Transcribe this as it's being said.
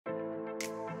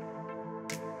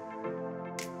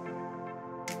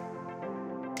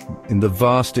In the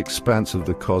vast expanse of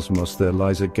the cosmos, there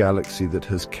lies a galaxy that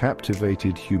has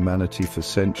captivated humanity for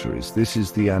centuries. This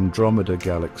is the Andromeda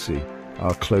Galaxy,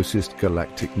 our closest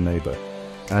galactic neighbor.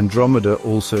 Andromeda,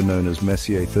 also known as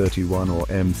Messier 31 or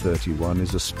M31,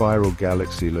 is a spiral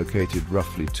galaxy located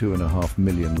roughly 2.5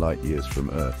 million light-years from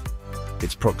Earth.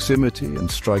 Its proximity and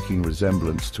striking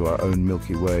resemblance to our own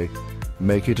Milky Way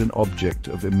make it an object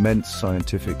of immense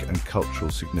scientific and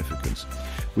cultural significance.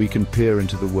 We can peer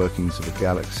into the workings of a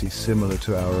galaxy similar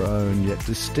to our own, yet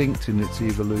distinct in its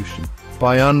evolution.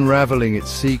 By unraveling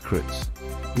its secrets,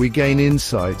 we gain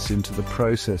insights into the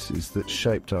processes that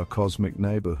shaped our cosmic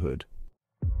neighborhood.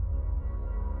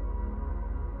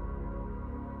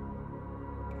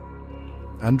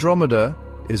 Andromeda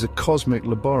is a cosmic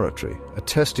laboratory, a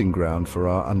testing ground for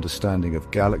our understanding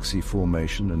of galaxy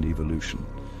formation and evolution.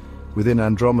 Within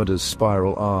Andromeda's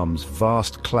spiral arms,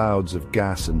 vast clouds of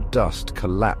gas and dust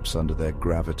collapse under their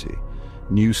gravity.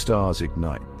 New stars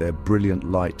ignite, their brilliant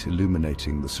light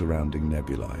illuminating the surrounding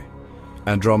nebulae.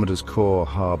 Andromeda's core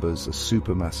harbors a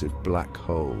supermassive black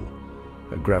hole,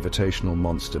 a gravitational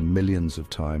monster millions of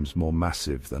times more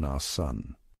massive than our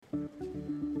Sun.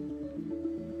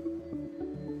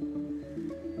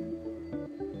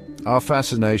 Our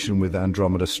fascination with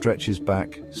Andromeda stretches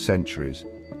back centuries.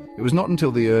 It was not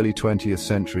until the early 20th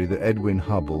century that Edwin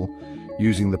Hubble,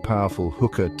 using the powerful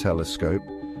Hooker telescope,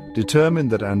 determined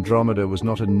that Andromeda was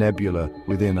not a nebula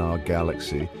within our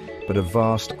galaxy, but a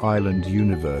vast island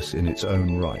universe in its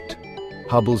own right.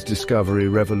 Hubble's discovery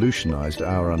revolutionized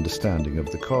our understanding of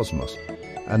the cosmos.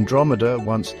 Andromeda,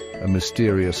 once a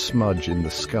mysterious smudge in the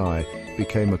sky,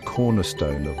 became a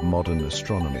cornerstone of modern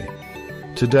astronomy.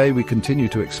 Today we continue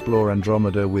to explore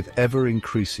Andromeda with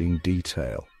ever-increasing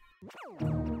detail.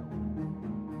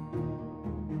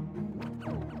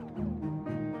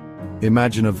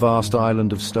 Imagine a vast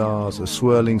island of stars, a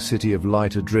swirling city of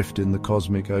light adrift in the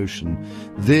cosmic ocean.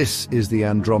 This is the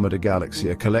Andromeda Galaxy,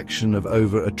 a collection of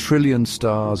over 1 trillion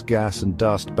stars, gas and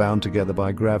dust bound together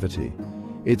by gravity.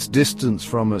 Its distance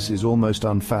from us is almost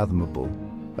unfathomable,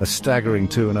 a staggering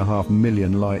 2.5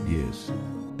 million light-years.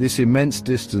 This immense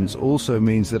distance also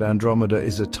means that Andromeda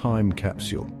is a time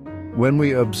capsule. When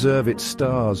we observe its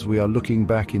stars, we are looking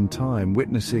back in time,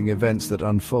 witnessing events that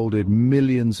unfolded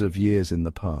millions of years in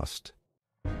the past.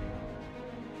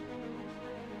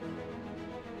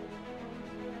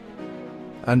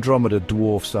 Andromeda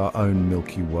dwarfs our own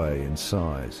Milky Way in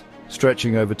size.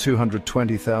 Stretching over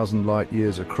 220,000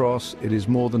 light-years across, it is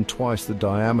more than twice the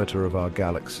diameter of our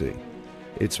galaxy.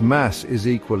 Its mass is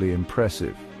equally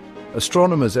impressive.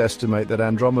 Astronomers estimate that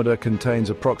Andromeda contains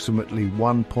approximately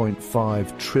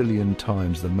 1.5 trillion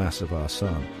times the mass of our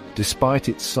Sun. Despite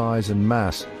its size and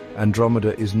mass,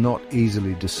 Andromeda is not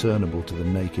easily discernible to the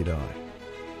naked eye.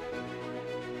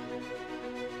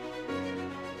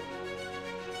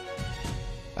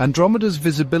 Andromeda's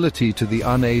visibility to the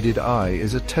unaided eye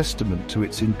is a testament to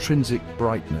its intrinsic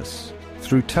brightness.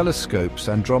 Through telescopes,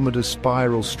 Andromeda's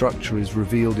spiral structure is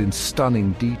revealed in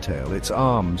stunning detail. Its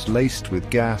arms, laced with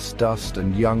gas, dust,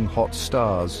 and young hot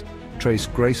stars, trace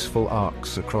graceful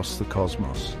arcs across the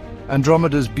cosmos.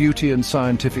 Andromeda's beauty and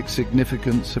scientific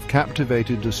significance have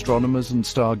captivated astronomers and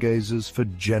stargazers for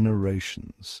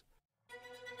generations.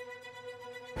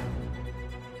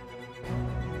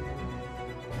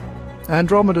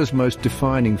 Andromeda's most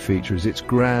defining feature is its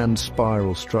grand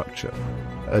spiral structure,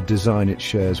 a design it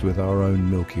shares with our own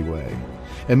Milky Way.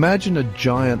 Imagine a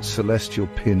giant celestial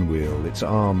pinwheel, its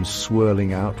arms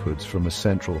swirling outwards from a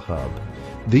central hub.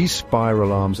 These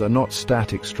spiral arms are not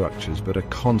static structures, but are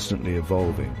constantly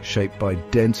evolving, shaped by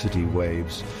density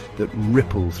waves that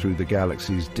ripple through the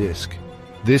galaxy's disk.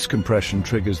 This compression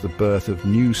triggers the birth of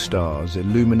new stars,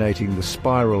 illuminating the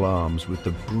spiral arms with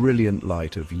the brilliant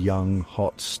light of young,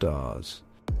 hot stars.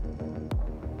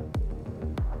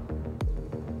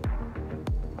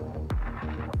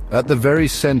 At the very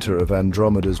center of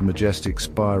Andromeda's majestic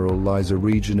spiral lies a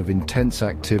region of intense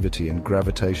activity and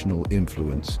gravitational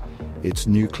influence, its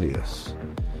nucleus.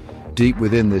 Deep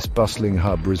within this bustling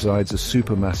hub resides a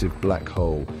supermassive black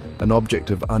hole, an object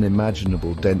of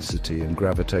unimaginable density and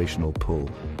gravitational pull.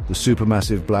 The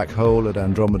supermassive black hole at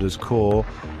Andromeda's core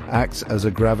acts as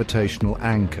a gravitational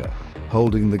anchor,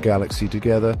 holding the galaxy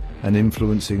together and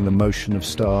influencing the motion of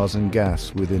stars and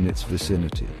gas within its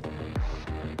vicinity.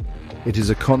 It is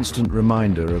a constant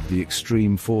reminder of the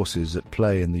extreme forces at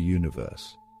play in the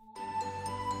universe.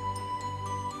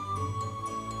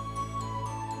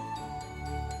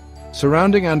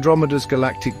 Surrounding Andromeda's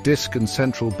galactic disk and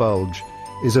central bulge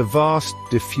is a vast,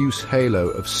 diffuse halo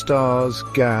of stars,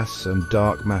 gas, and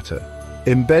dark matter.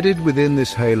 Embedded within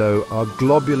this halo are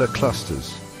globular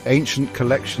clusters, ancient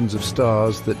collections of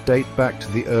stars that date back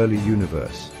to the early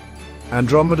universe.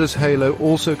 Andromeda's halo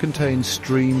also contains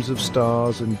streams of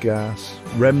stars and gas,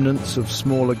 remnants of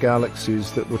smaller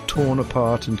galaxies that were torn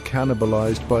apart and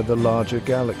cannibalized by the larger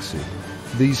galaxy.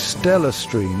 These stellar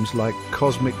streams, like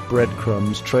cosmic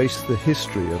breadcrumbs, trace the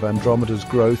history of Andromeda's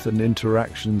growth and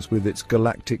interactions with its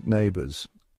galactic neighbors.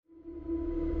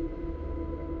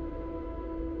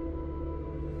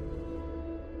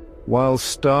 While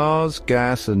stars,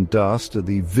 gas and dust are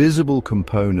the visible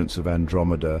components of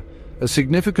Andromeda, a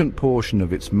significant portion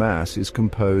of its mass is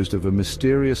composed of a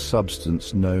mysterious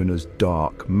substance known as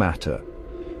dark matter.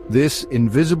 This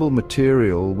invisible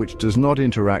material, which does not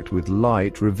interact with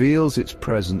light, reveals its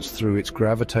presence through its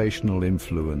gravitational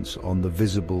influence on the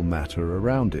visible matter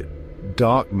around it.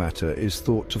 Dark matter is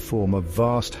thought to form a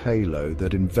vast halo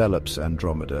that envelops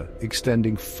Andromeda,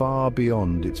 extending far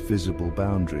beyond its visible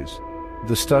boundaries.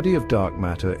 The study of dark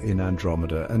matter in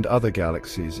Andromeda and other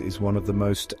galaxies is one of the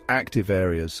most active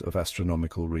areas of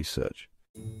astronomical research.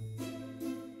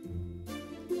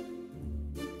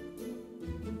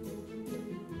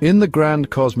 In the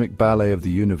grand cosmic ballet of the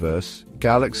universe,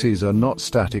 galaxies are not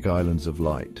static islands of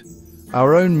light.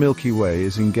 Our own Milky Way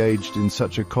is engaged in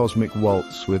such a cosmic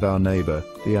waltz with our neighbor,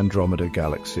 the Andromeda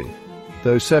Galaxy.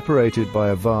 Though separated by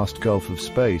a vast gulf of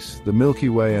space, the Milky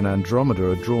Way and Andromeda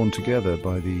are drawn together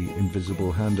by the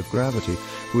invisible hand of gravity.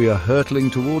 We are hurtling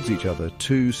towards each other,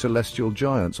 two celestial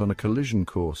giants on a collision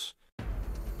course.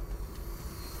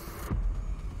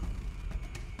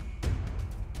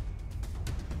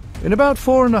 In about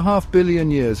 4.5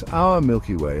 billion years, our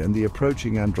Milky Way and the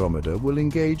approaching Andromeda will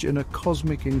engage in a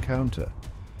cosmic encounter.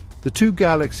 The two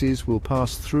galaxies will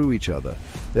pass through each other,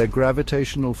 their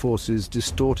gravitational forces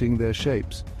distorting their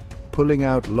shapes, pulling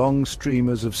out long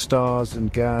streamers of stars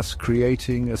and gas,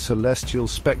 creating a celestial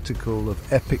spectacle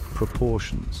of epic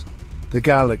proportions. The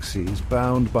galaxies,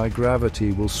 bound by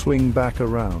gravity, will swing back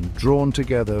around, drawn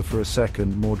together for a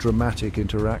second, more dramatic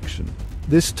interaction.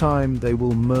 This time they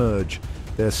will merge,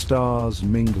 their stars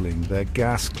mingling, their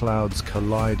gas clouds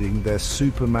colliding, their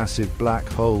supermassive black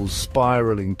holes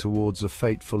spiraling towards a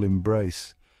fateful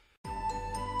embrace.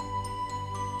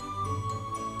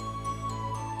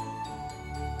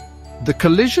 The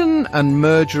collision and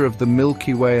merger of the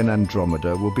Milky Way and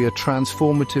Andromeda will be a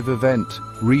transformative event,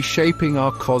 reshaping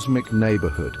our cosmic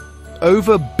neighborhood.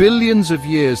 Over billions of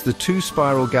years, the two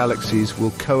spiral galaxies will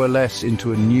coalesce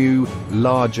into a new,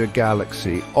 larger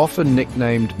galaxy, often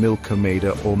nicknamed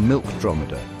Milkomeda or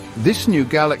Milkdromeda. This new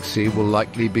galaxy will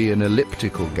likely be an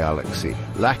elliptical galaxy,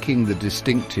 lacking the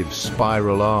distinctive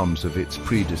spiral arms of its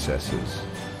predecessors.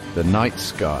 The night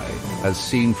sky, as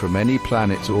seen from any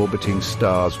planet's orbiting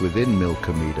stars within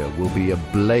Milkomeda, will be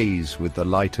ablaze with the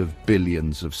light of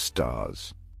billions of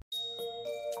stars.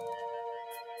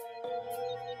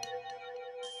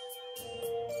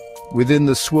 Within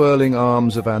the swirling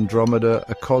arms of Andromeda,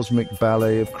 a cosmic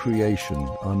ballet of creation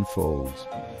unfolds.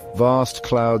 Vast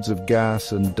clouds of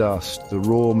gas and dust, the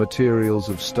raw materials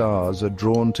of stars, are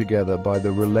drawn together by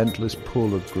the relentless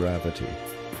pull of gravity.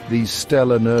 These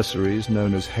stellar nurseries,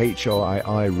 known as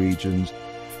HII regions,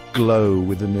 glow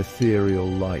with an ethereal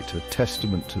light, a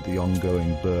testament to the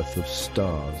ongoing birth of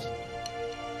stars.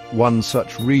 One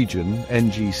such region,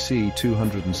 NGC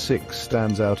 206,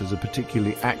 stands out as a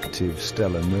particularly active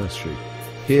stellar nursery.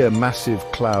 Here, massive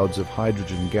clouds of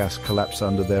hydrogen gas collapse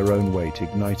under their own weight,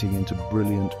 igniting into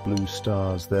brilliant blue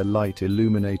stars, their light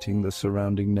illuminating the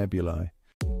surrounding nebulae.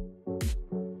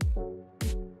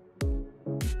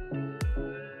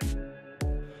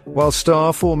 While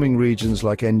star-forming regions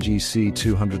like NGC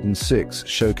 206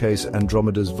 showcase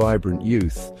Andromeda's vibrant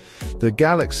youth, the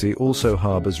galaxy also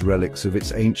harbors relics of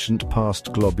its ancient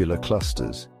past globular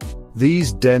clusters.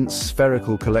 These dense,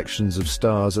 spherical collections of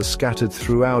stars are scattered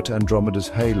throughout Andromeda's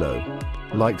halo,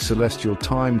 like celestial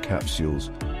time capsules,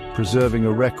 preserving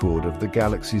a record of the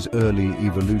galaxy's early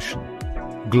evolution.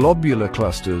 Globular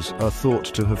clusters are thought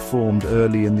to have formed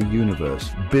early in the universe,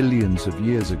 billions of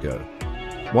years ago.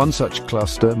 One such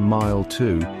cluster, Mile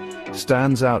 2,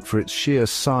 stands out for its sheer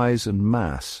size and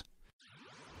mass.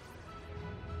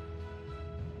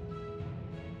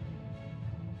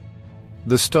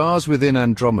 The stars within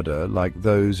Andromeda, like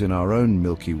those in our own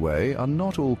Milky Way, are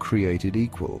not all created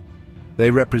equal.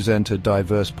 They represent a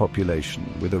diverse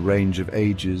population with a range of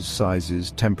ages,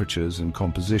 sizes, temperatures and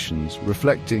compositions,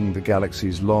 reflecting the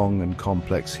galaxy's long and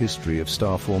complex history of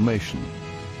star formation.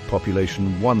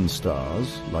 Population 1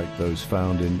 stars, like those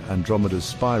found in Andromeda's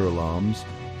spiral arms,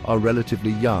 are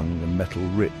relatively young and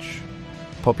metal-rich.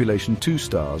 Population 2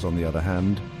 stars, on the other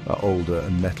hand, are older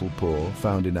and metal-poor,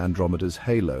 found in Andromeda's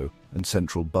halo and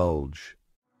central bulge.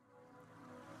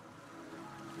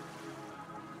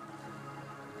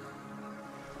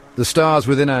 The stars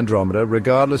within Andromeda,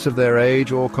 regardless of their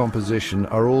age or composition,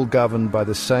 are all governed by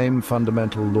the same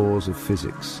fundamental laws of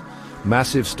physics.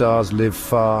 Massive stars live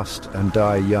fast and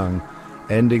die young,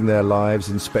 ending their lives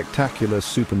in spectacular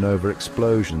supernova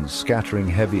explosions, scattering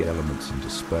heavy elements into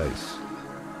space.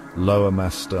 Lower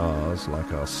mass stars,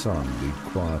 like our Sun, lead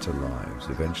quieter lives,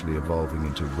 eventually evolving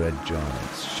into red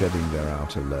giants, shedding their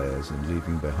outer layers and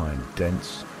leaving behind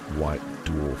dense, white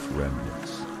dwarf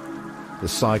remnants. The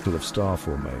cycle of star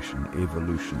formation,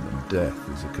 evolution and death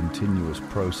is a continuous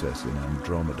process in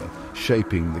Andromeda,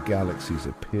 shaping the galaxy's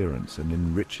appearance and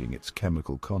enriching its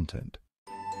chemical content.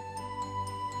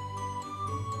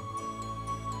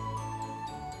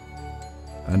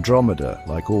 Andromeda,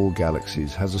 like all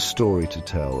galaxies, has a story to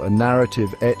tell, a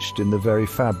narrative etched in the very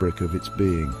fabric of its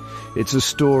being. It's a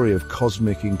story of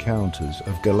cosmic encounters,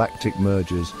 of galactic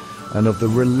mergers, and of the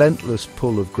relentless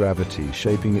pull of gravity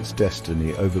shaping its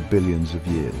destiny over billions of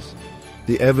years.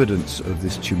 The evidence of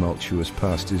this tumultuous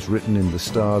past is written in the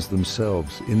stars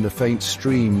themselves, in the faint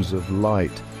streams of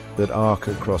light that arc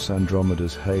across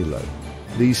Andromeda's halo.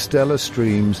 These stellar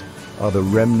streams are the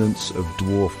remnants of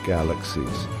dwarf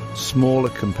galaxies, smaller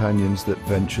companions that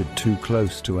ventured too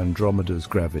close to Andromeda's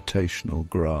gravitational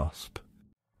grasp.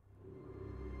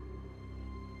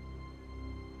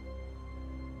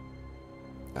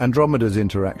 Andromeda's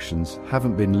interactions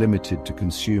haven't been limited to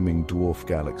consuming dwarf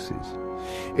galaxies.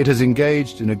 It has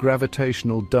engaged in a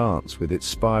gravitational dance with its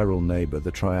spiral neighbor,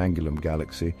 the Triangulum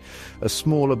Galaxy, a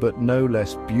smaller but no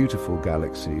less beautiful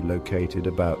galaxy located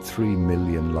about 3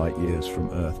 million light-years from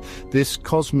Earth. This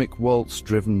cosmic waltz,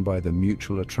 driven by the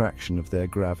mutual attraction of their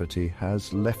gravity,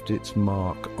 has left its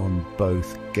mark on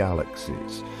both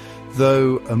galaxies.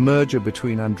 Though a merger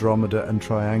between Andromeda and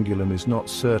Triangulum is not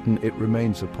certain, it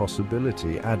remains a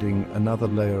possibility, adding another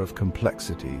layer of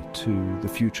complexity to the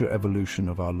future evolution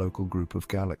of our local group of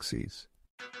galaxies.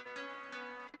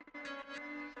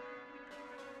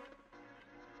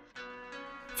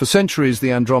 For centuries,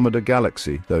 the Andromeda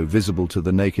Galaxy, though visible to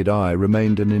the naked eye,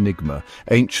 remained an enigma.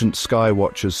 Ancient sky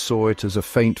watchers saw it as a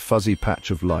faint fuzzy patch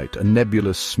of light, a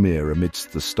nebulous smear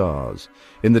amidst the stars.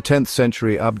 In the 10th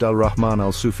century, Abd al-Rahman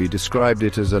al-Sufi described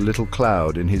it as a little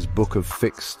cloud in his Book of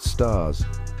Fixed Stars.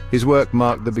 His work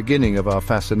marked the beginning of our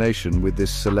fascination with this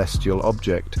celestial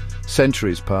object.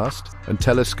 Centuries passed, and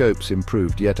telescopes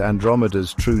improved, yet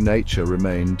Andromeda's true nature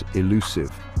remained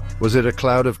elusive. Was it a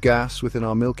cloud of gas within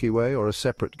our Milky Way, or a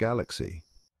separate galaxy?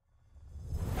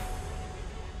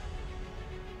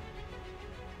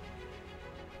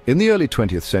 In the early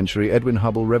 20th century, Edwin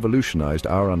Hubble revolutionized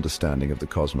our understanding of the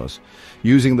cosmos.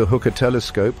 Using the Hooker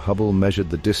telescope, Hubble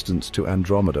measured the distance to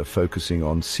Andromeda, focusing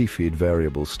on Cepheid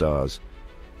variable stars.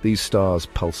 These stars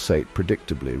pulsate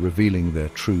predictably, revealing their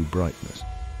true brightness.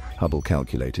 Hubble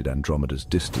calculated Andromeda's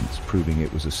distance, proving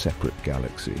it was a separate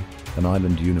galaxy, an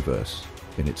island universe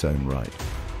in its own right.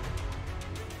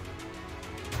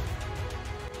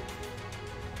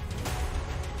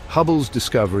 Hubble's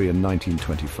discovery in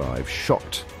 1925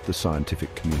 shocked the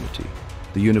scientific community.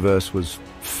 The universe was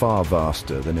far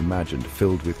vaster than imagined,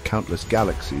 filled with countless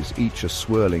galaxies, each a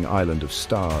swirling island of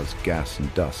stars, gas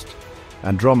and dust.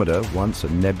 Andromeda, once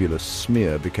a nebulous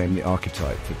smear, became the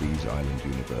archetype for these island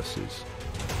universes.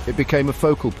 It became a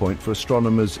focal point for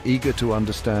astronomers eager to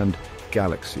understand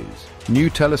galaxies. New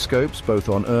telescopes, both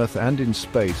on Earth and in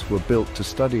space, were built to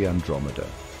study Andromeda.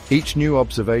 Each new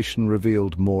observation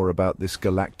revealed more about this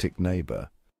galactic neighbor.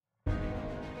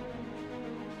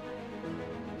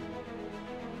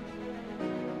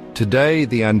 Today,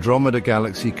 the Andromeda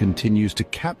Galaxy continues to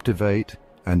captivate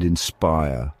and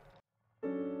inspire.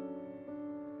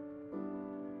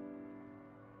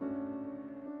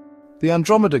 The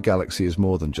Andromeda Galaxy is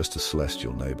more than just a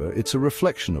celestial neighbor. It's a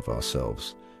reflection of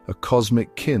ourselves, a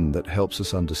cosmic kin that helps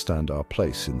us understand our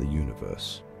place in the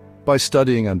universe. By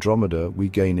studying Andromeda, we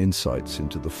gain insights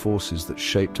into the forces that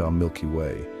shaped our Milky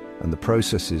Way and the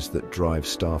processes that drive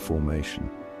star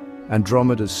formation.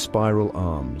 Andromeda's spiral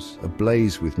arms,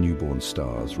 ablaze with newborn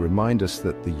stars, remind us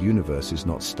that the universe is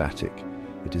not static.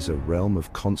 It is a realm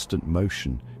of constant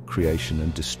motion, creation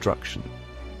and destruction.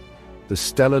 The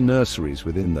stellar nurseries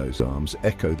within those arms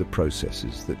echo the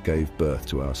processes that gave birth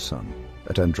to our Sun.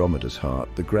 At Andromeda's heart,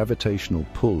 the gravitational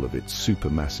pull of its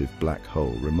supermassive black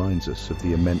hole reminds us of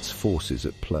the immense forces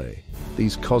at play.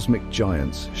 These cosmic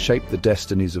giants shape the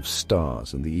destinies of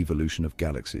stars and the evolution of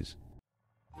galaxies.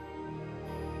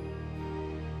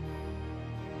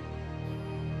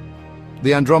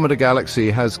 The Andromeda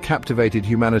Galaxy has captivated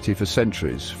humanity for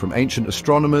centuries. From ancient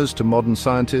astronomers to modern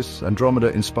scientists,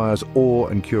 Andromeda inspires awe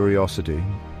and curiosity.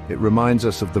 It reminds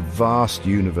us of the vast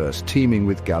universe teeming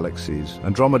with galaxies.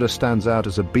 Andromeda stands out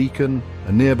as a beacon,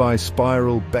 a nearby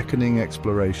spiral beckoning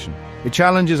exploration. It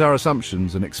challenges our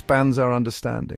assumptions and expands our understanding.